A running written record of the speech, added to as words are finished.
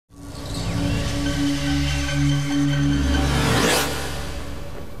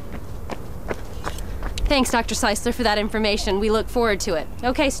Thanks, Dr. Seisler, for that information. We look forward to it.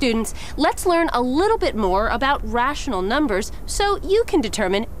 Okay, students, let's learn a little bit more about rational numbers so you can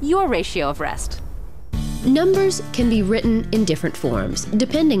determine your ratio of rest. Numbers can be written in different forms,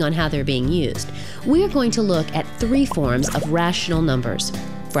 depending on how they're being used. We are going to look at 3 forms of rational numbers: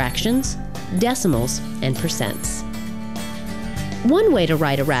 fractions, decimals, and percents. One way to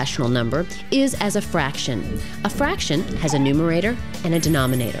write a rational number is as a fraction. A fraction has a numerator and a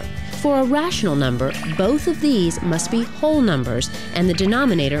denominator. For a rational number, both of these must be whole numbers, and the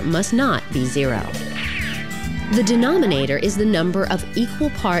denominator must not be 0. The denominator is the number of equal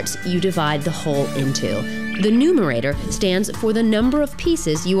parts you divide the whole into. The numerator stands for the number of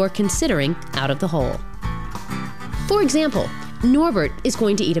pieces you are considering out of the whole. For example, Norbert is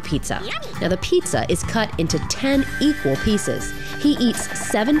going to eat a pizza. Now the pizza is cut into 10 equal pieces. He eats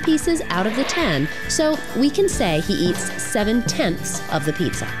 7 pieces out of the 10, so we can say he eats 7/10 of the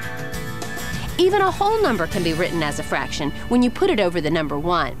pizza. Even a whole number can be written as a fraction when you put it over the number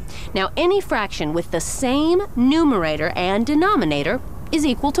 1. Now, any fraction with the same numerator and denominator is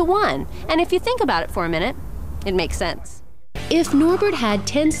equal to 1. And if you think about it for a minute, it makes sense. If Norbert had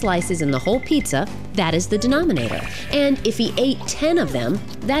 10 slices in the whole pizza, that is the denominator. And if he ate 10 of them,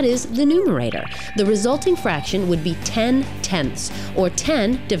 that is the numerator. The resulting fraction would be 10/10, or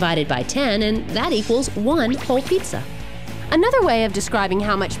 10 divided by 10, and that equals 1 whole pizza. Another way of describing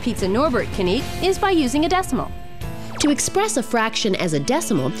how much pizza Norbert can eat is by using a decimal. To express a fraction as a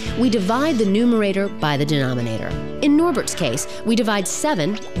decimal, we divide the numerator by the denominator. In Norbert's case, we divide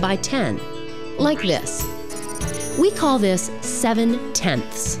 7 by 10, like this. We call this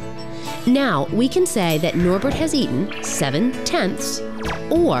 7/10. Now, we can say that Norbert has eaten 7/10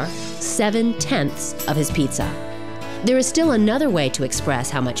 or 7/10 of his pizza. There is still another way to express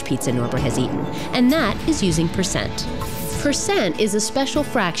how much pizza Norbert has eaten, and that is using percent. Percent is a special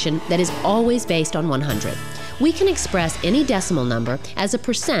fraction that is always based on 100. We can express any decimal number as a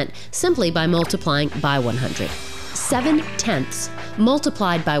percent simply by multiplying by 100. 7/10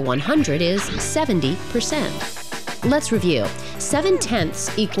 multiplied by 100 is 70%. Let's review.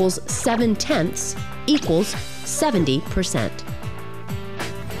 7/10 equals 7/10 equals 70%.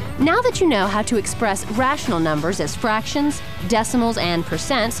 Now that you know how to express rational numbers as fractions, decimals, and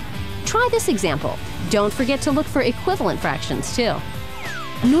percents, try this example. Don't forget to look for equivalent fractions, too.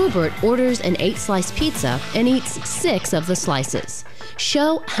 Norbert orders an 8-slice pizza and eats 6 of the slices.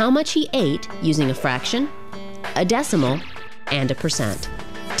 Show how much he ate using a fraction, a decimal, and a percent.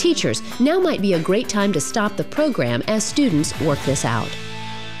 Teachers, now might be a great time to stop the program as students work this out.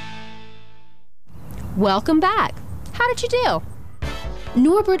 Welcome back. How did you do?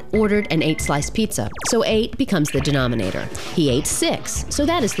 Norbert ordered an 8-slice pizza, so 8 becomes the denominator. He ate 6, so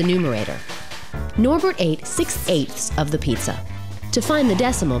that is the numerator. Norbert ate 6/8 of the pizza. To find the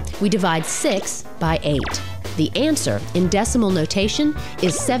decimal, we divide 6 by 8. The answer in decimal notation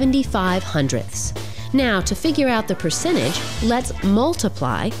is 75/100. Now, to figure out the percentage, let's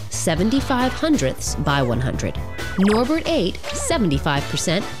multiply 75/100 by 100. Norbert ate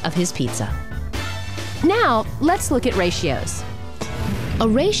 75% of his pizza. Now, let's look at ratios. A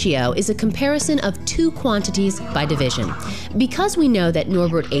ratio is a comparison of 2 quantities by division. Because we know that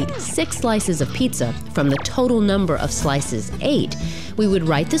Norbert ate 6 slices of pizza from the total number of slices 8, we would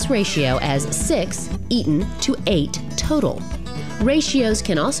write this ratio as 6 eaten to 8 total. Ratios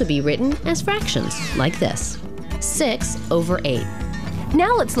can also be written as fractions, like this: 6/8.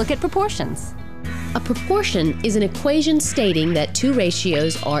 Now let's look at proportions. A proportion is an equation stating that 2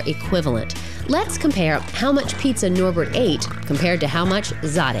 ratios are equivalent. Let's compare how much pizza Norbert ate compared to how much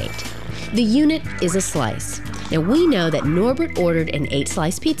Zot ate. The unit is a slice. Now we know that Norbert ordered an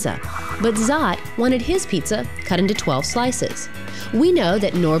 8-slice pizza, but Zot wanted his pizza cut into 12 slices. We know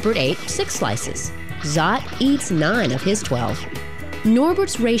that Norbert ate 6 slices. Zot eats 9 of his 12.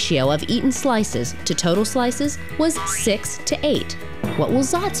 Norbert's ratio of eaten slices to total slices was 6/8. What will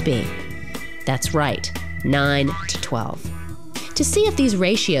Zot's be? That's right, 9/12. To see if these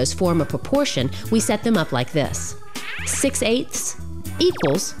ratios form a proportion, we set them up like this. 6/8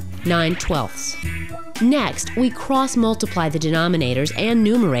 equals 9/12. Next, we cross-multiply the denominators and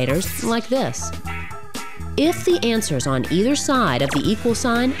numerators like this. If the answers on either side of the equal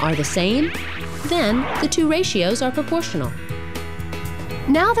sign are the same, then the 2 ratios are proportional.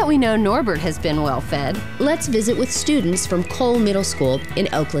 Now that we know Norbert has been well fed, let's visit with students from Cole Middle School in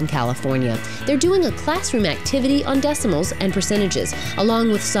Oakland, California. They're doing a classroom activity on decimals and percentages,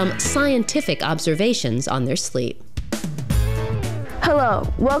 along with some scientific observations on their sleep. Hello,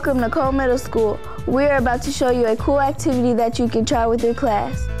 welcome to Cole Middle School. We're about to show you a cool activity that you can try with your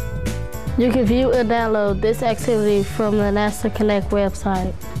class. You can view and download this activity from the NASA Connect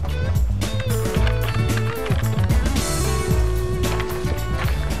website.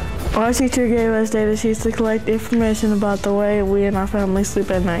 Our teacher gave us data sheets to collect information about the way we and our family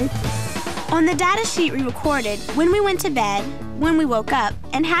sleep at night. On the data sheet, we recorded when we went to bed, when we woke up,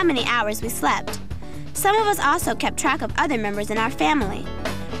 and how many hours we slept. Some of us also kept track of other members in our family.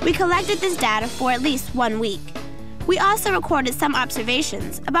 We collected this data for at least 1 week. We also recorded some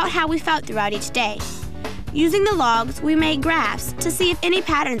observations about how we felt throughout each day. Using the logs, we made graphs to see if any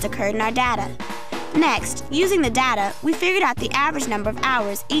patterns occurred in our data. Next, using the data, we figured out the average number of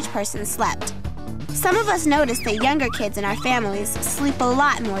hours each person slept. Some of us noticed that younger kids in our families sleep a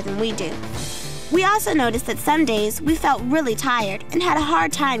lot more than we do. We also noticed that some days we felt really tired and had a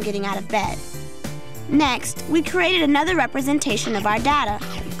hard time getting out of bed. Next, we created another representation of our data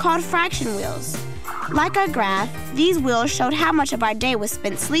called fraction wheels. Like our graph, these wheels showed how much of our day was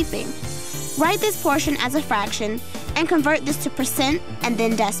spent sleeping. Write this portion as a fraction and convert this to percent and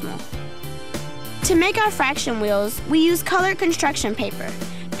then decimal. To make our fraction wheels, we used colored construction paper,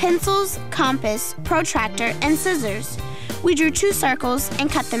 pencils, compass, protractor, and scissors. We drew 2 circles and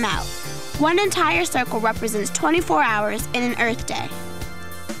cut them out. One entire circle represents 24 hours in an Earth day.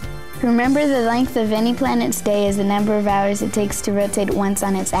 Remember, the length of any planet's day is the number of hours it takes to rotate once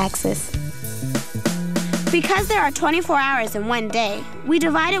on its axis. Because there are 24 hours in one day, we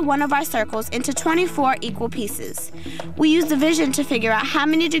divided one of our circles into 24 equal pieces. We used division to figure out how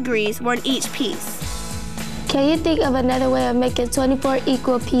many degrees were in each piece. Can you think of another way of making 24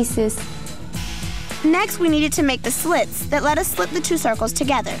 equal pieces? Next, we needed to make the slits that let us slip the 2 circles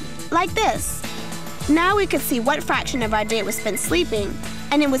together, like this. Now we could see what fraction of our day was spent sleeping,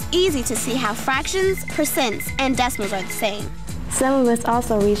 and it was easy to see how fractions, percents, and decimals are the same. Some of us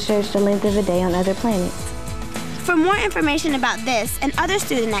also researched the length of a day on other planets. For more information about this and other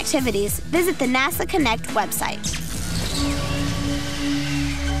student activities, visit the NASA Connect website.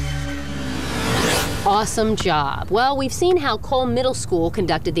 Awesome job. Well, we've seen how Cole Middle School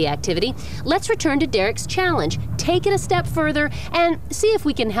conducted the activity. Let's return to Derek's challenge. Take it a step further and see if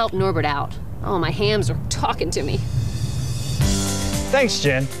we can help Norbert out. Oh, my hams are talking to me. Thanks,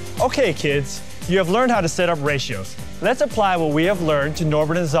 Jen. Okay, kids, you have learned how to set up ratios. Let's apply what we have learned to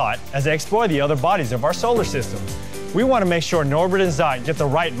Norbert and Zot as they explore the other bodies of our solar system. We want to make sure Norbert and Zot get the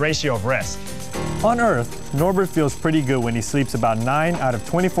right ratio of rest. On Earth, Norbert feels pretty good when he sleeps about 9 out of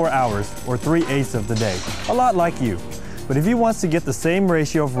 24 hours, or 3/8 of the day, a lot like you. But if he wants to get the same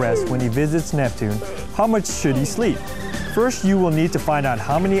ratio of rest when he visits Neptune, how much should he sleep? First, you will need to find out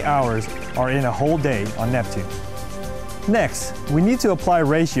how many hours are in a whole day on Neptune. Next, we need to apply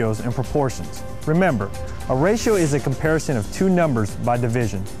ratios and proportions. Remember, a ratio is a comparison of 2 numbers by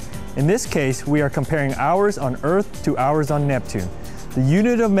division. In this case, we are comparing hours on Earth to hours on Neptune. The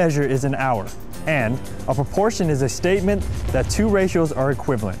unit of measure is an hour, and a proportion is a statement that 2 ratios are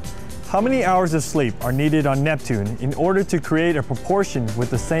equivalent. How many hours of sleep are needed on Neptune in order to create a proportion with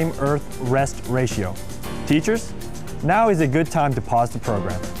the same Earth rest ratio? Teachers, now is a good time to pause the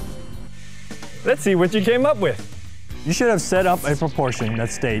program. Let's see what you came up with. You should have set up a proportion that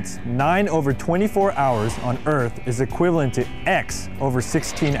states 9 over 24 hours on Earth is equivalent to X over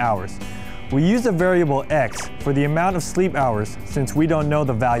 16 hours. We use the variable X for the amount of sleep hours since we don't know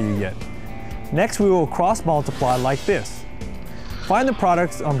the value yet. Next, we will cross multiply like this. Find the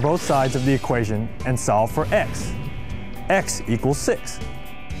products on both sides of the equation and solve for X. X equals 6.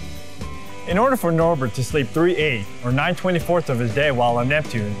 In order for Norbert to sleep 3/8 or 9/24 of his day while on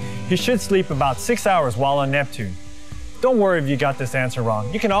Neptune, he should sleep about 6 hours while on Neptune. Don't worry if you got this answer wrong.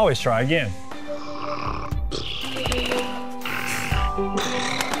 You can always try again.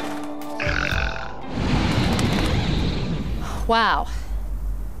 Wow.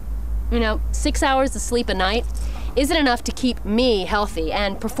 6 hours of sleep a night isn't enough to keep me healthy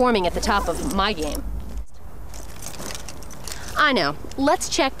and performing at the top of my game. I know. Let's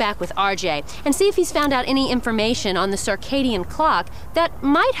check back with RJ and see if he's found out any information on the circadian clock that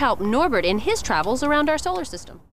might help Norbert in his travels around our solar system.